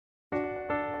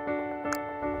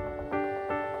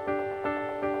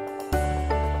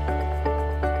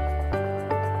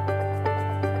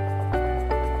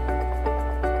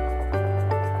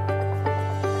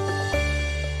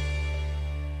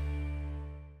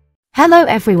Hello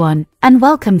everyone, and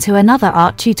welcome to another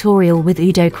art tutorial with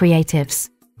Udo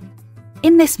Creatives.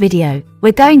 In this video,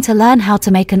 we're going to learn how to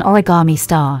make an origami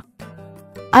star.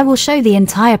 I will show the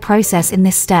entire process in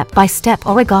this step-by-step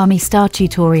origami star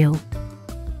tutorial.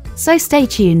 So stay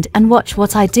tuned and watch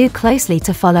what I do closely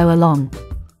to follow along.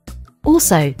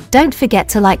 Also, don't forget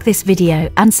to like this video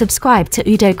and subscribe to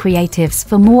Udo Creatives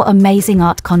for more amazing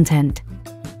art content.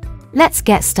 Let's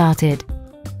get started.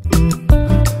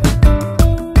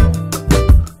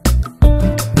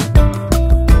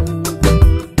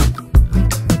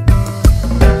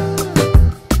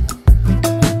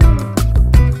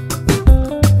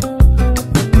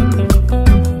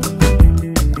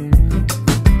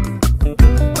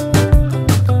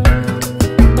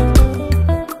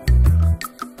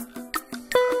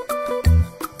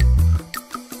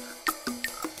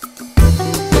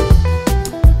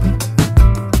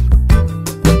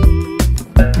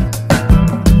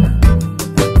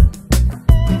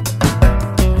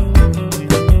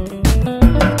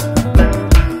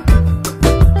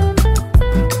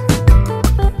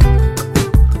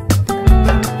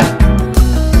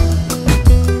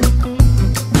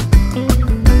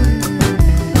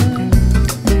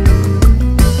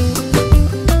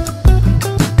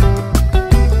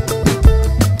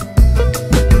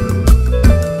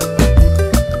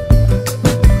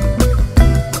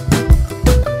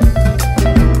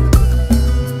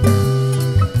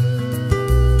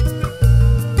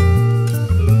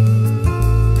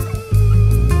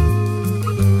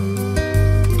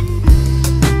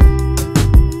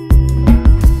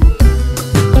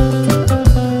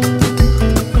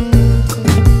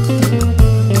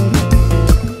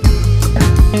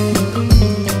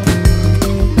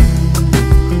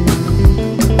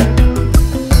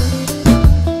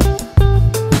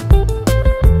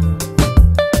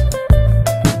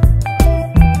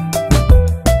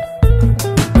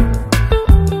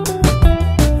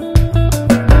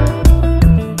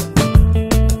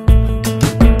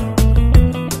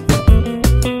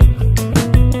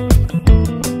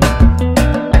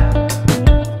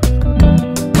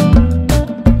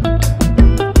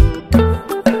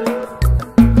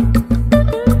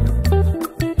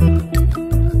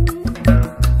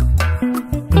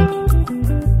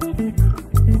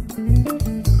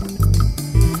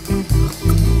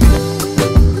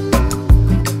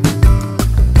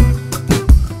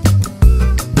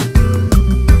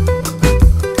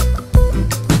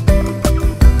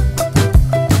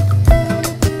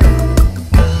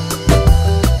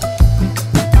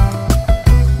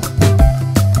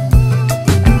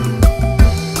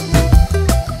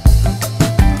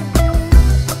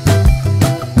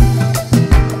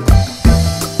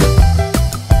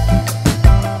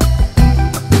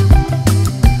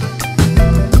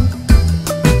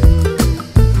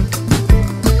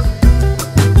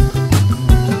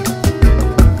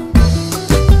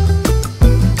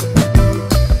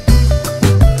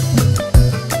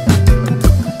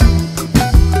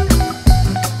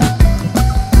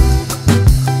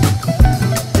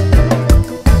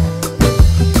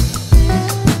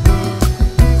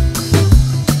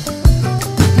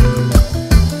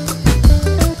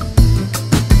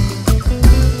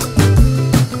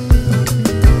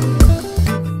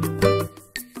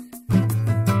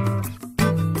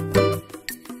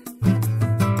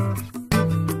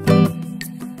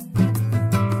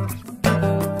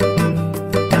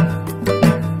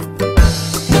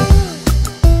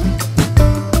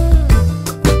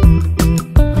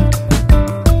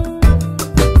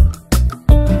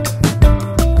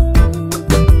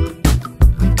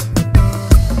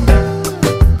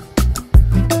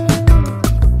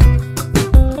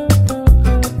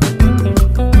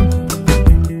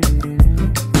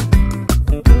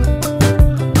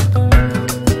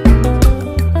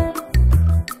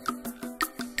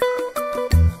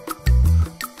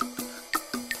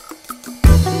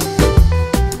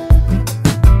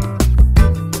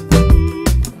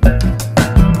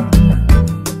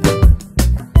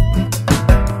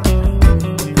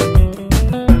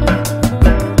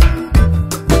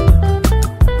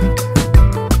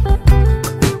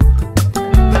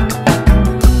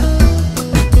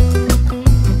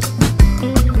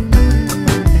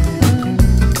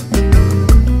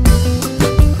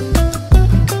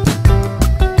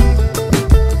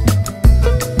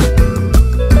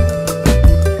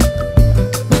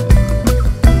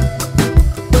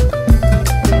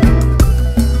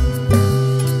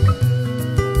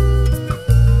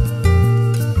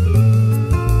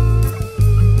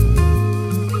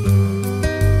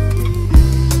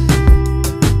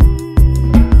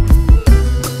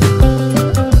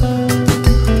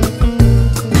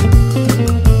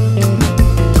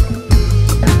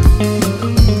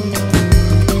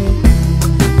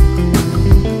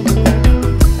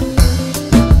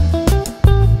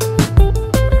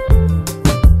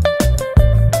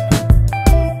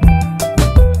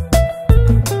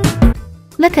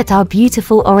 at our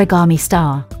beautiful origami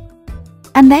star.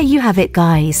 And there you have it,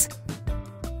 guys.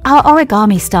 Our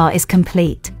origami star is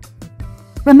complete.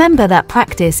 Remember that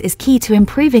practice is key to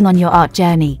improving on your art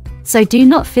journey, so do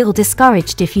not feel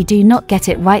discouraged if you do not get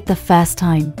it right the first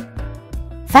time.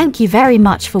 Thank you very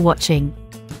much for watching.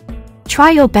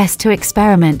 Try your best to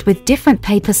experiment with different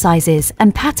paper sizes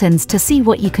and patterns to see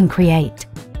what you can create.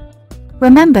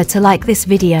 Remember to like this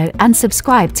video and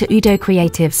subscribe to Udo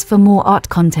Creatives for more art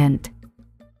content.